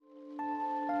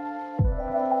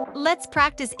Let's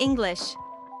practice English.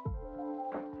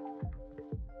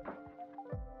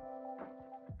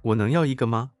 我能要一个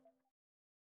吗？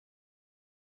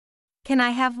 Can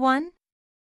I have one?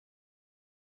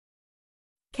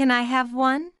 Can I have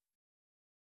one?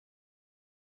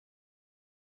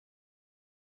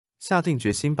 下定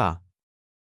决心吧。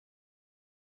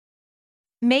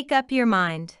 Make up your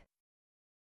mind.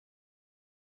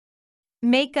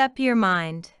 Make up your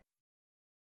mind.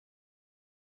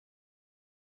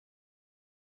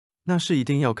 那是一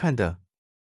定要看的。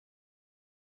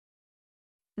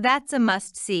 That's a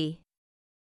must-see.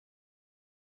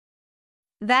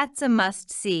 That's a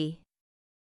must-see.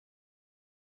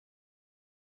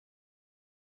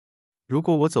 如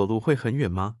果我走路会很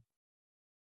远吗？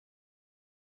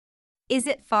 Is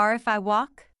it far if I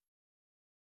walk?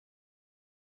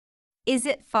 Is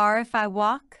it far if I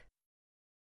walk?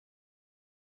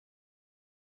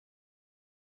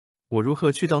 我如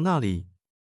何去到那里？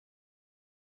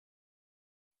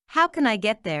 How can I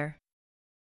get there?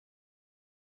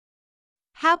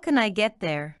 How can I get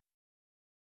there?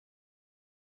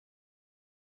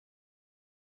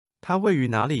 它位于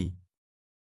哪里？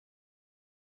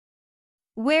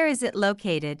 Where is it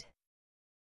located?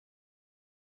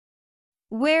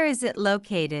 Where is it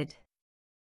located?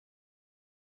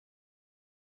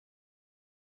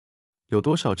 有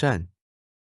多少站？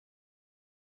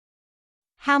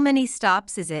 How many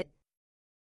stops is it?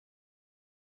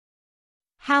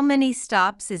 How many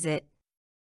stops is it?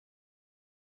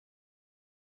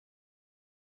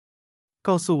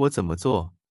 告诉我怎么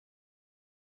做。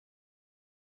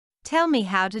 Tell me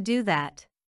how to do that.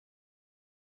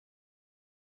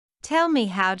 Tell me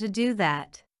how to do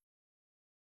that.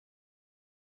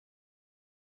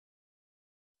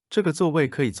 这个座位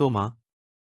可以坐吗？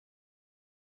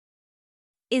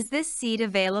 Is this seat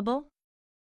available?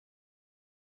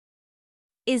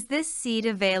 Is this seat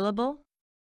available?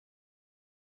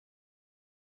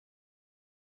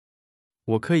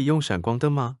 我可以用闪光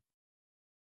灯吗？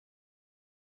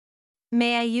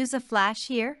 May I use a flash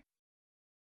here?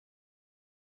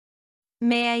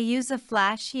 May I use a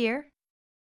flash here?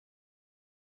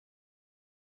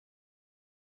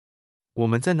 我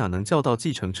们在哪能叫到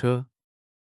计程车？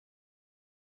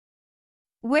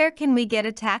 Where can we get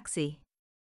a taxi?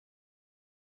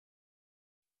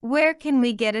 Where can we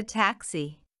get a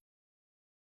taxi?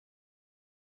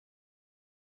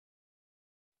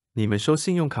 你们收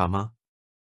信用卡吗？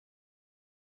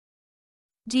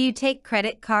 Do you take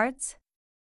credit cards?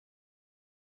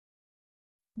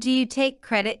 Do you take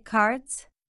credit cards?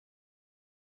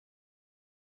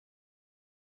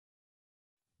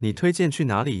 你推荐去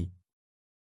哪里？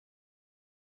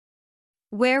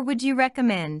 Where would you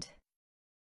recommend?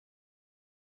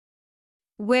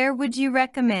 Where would you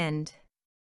recommend?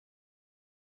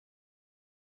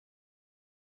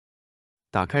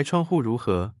 打开窗户如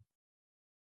何？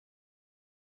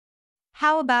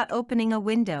 How about opening a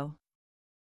window?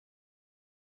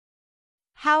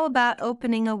 How about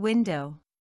opening a window?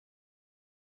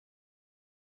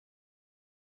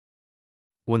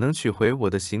 我能取回我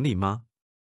的行李吗？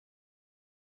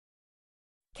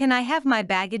 Can I have my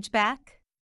baggage back?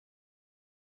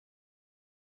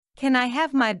 Can I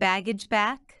have my baggage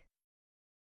back?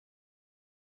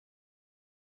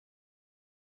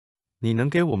 你能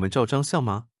给我们照张相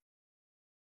吗？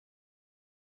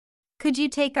 Could you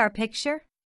take our picture?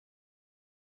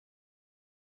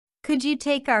 Could you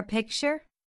take our picture?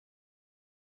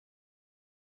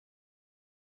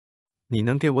 你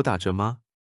能给我打折吗？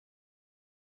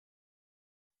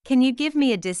 Can you give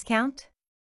me a discount?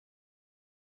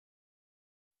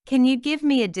 Can you give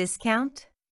me a discount?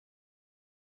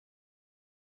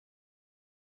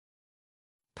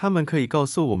 他们可以告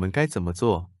诉我们该怎么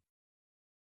做。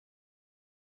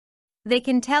 They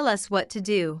can tell us what to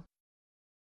do.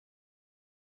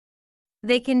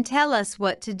 They can tell us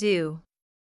what to do.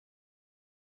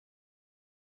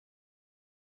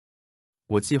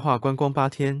 我计划观光8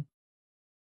天。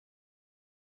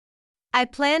 I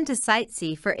plan to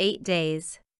sightsee for 8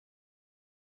 days.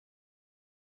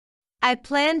 I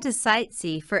plan to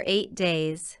sightsee for 8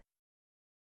 days.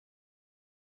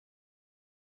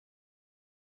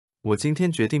 我今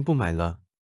天决定不买了。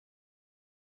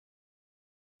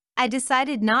 I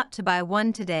decided not to buy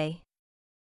one today.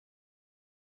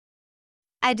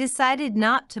 I decided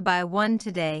not to buy one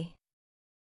today.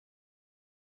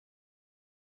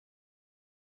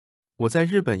 我在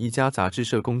日本一家杂志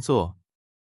社工作。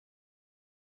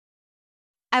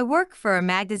 I work for a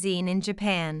magazine in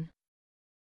Japan.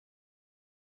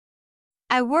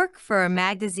 I work for a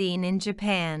magazine in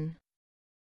Japan.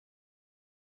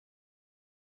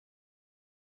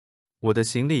 我的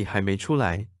行李还没出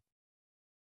来。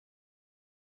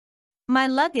My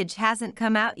luggage hasn't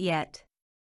come out yet.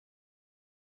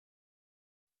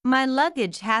 My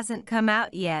luggage hasn't come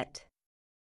out yet.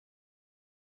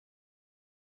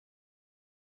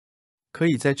 可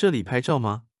以在这里拍照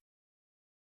吗？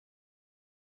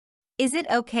 Is it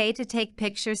okay to take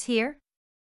pictures here?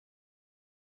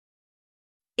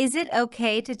 Is it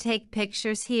okay to take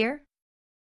pictures here?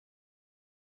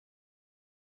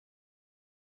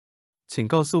 请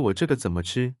告诉我这个怎么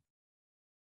吃。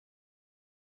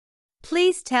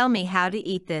 Please tell me how to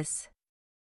eat this.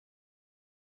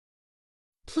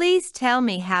 Please tell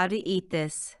me how to eat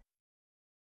this.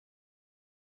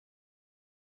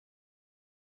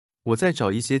 我在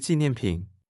找一些纪念品。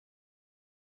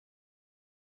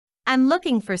 I'm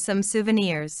looking for some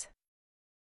souvenirs.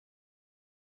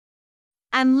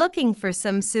 I'm looking for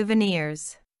some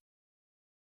souvenirs.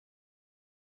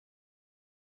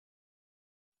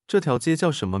 这条街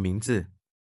叫什么名字？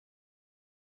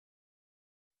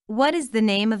 What is the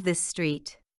name of this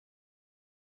street?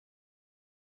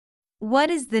 What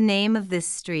is the name of this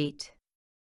street?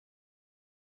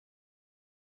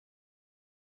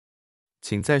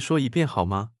 请再说一遍好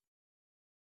吗？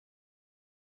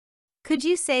 Could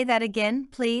you say that again,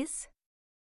 please?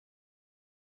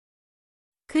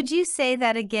 Could you say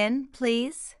that again,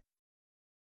 please?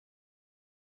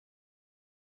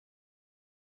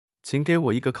 请给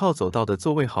我一个靠走道的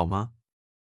座位好吗？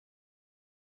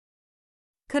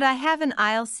 Could I have an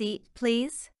aisle seat,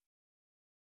 please?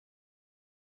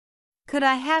 Could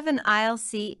I have an aisle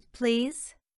seat,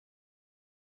 please?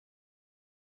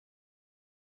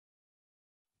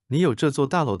 你有这座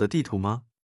大楼的地图吗？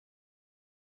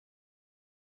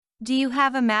 Do you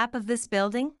have a map of this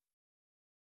building?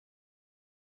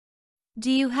 Do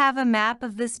you have a map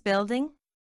of this building?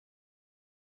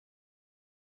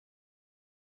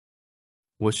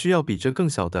 我需要比这更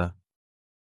小的。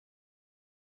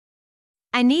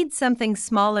 I need something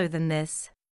smaller than this.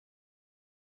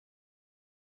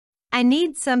 I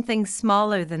need something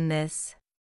smaller than this.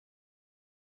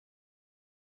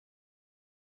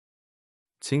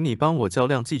 请你帮我叫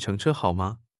辆计程车好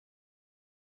吗？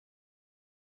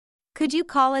 Could you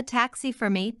call a taxi for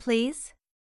me, please?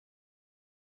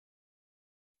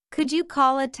 Could you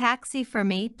call a taxi for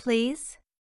me, please?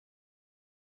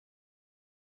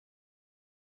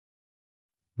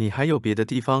 你还有别的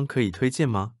地方可以推荐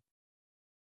吗？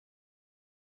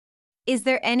 Is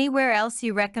there anywhere else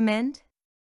you recommend?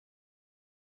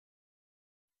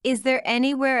 Is there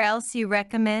anywhere else you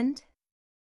recommend?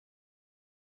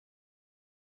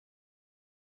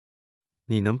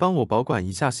 你能帮我保管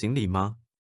一下行李吗？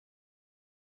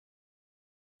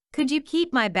 Could you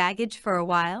keep my baggage for a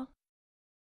while?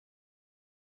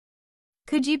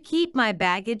 Could you keep my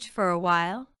baggage for a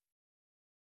while?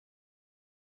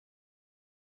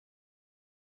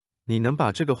 你能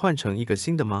把这个换成一个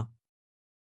新的吗？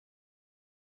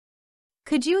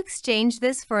 Could you exchange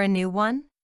this for a new one?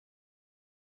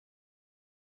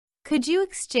 Could you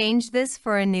exchange this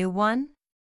for a new one?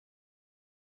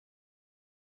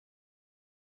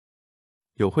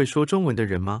 有会说中文的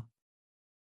人吗？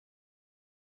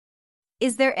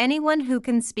 Is there anyone who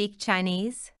can speak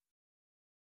Chinese?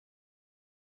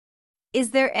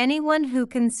 Is there anyone who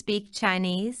can speak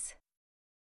Chinese?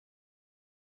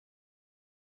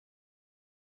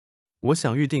 我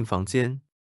想预订房间。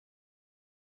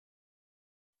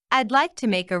 I'd like to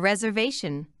make a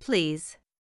reservation, please.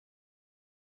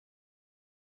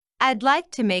 I'd like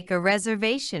to make a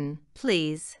reservation,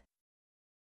 please.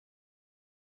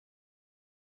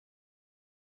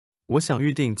 我想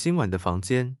预订今晚的房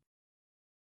间。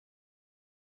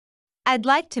 I'd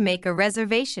like to make a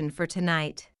reservation for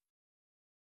tonight.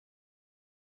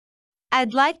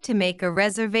 I'd like to make a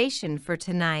reservation for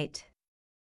tonight.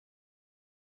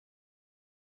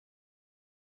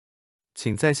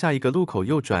 请在下一个路口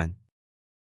右转。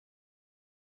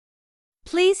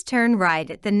 Please turn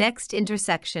right at the next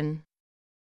intersection.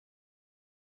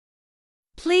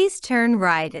 Please turn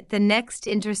right at the next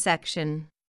intersection.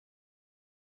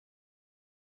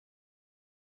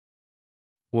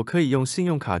 我可以用信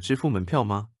用卡支付门票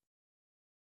吗？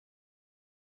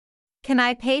 Can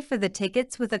I pay for the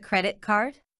tickets with a credit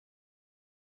card?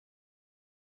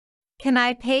 Can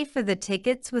I pay for the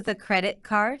tickets with a credit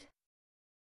card?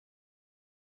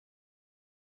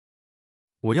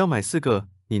 我要买4个，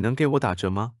你能给我打折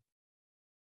吗？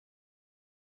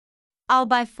 I'll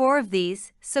buy 4 of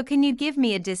these, so can you give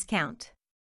me a discount?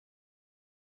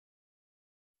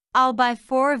 I'll buy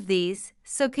 4 of these,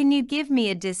 so can you give me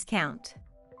a discount?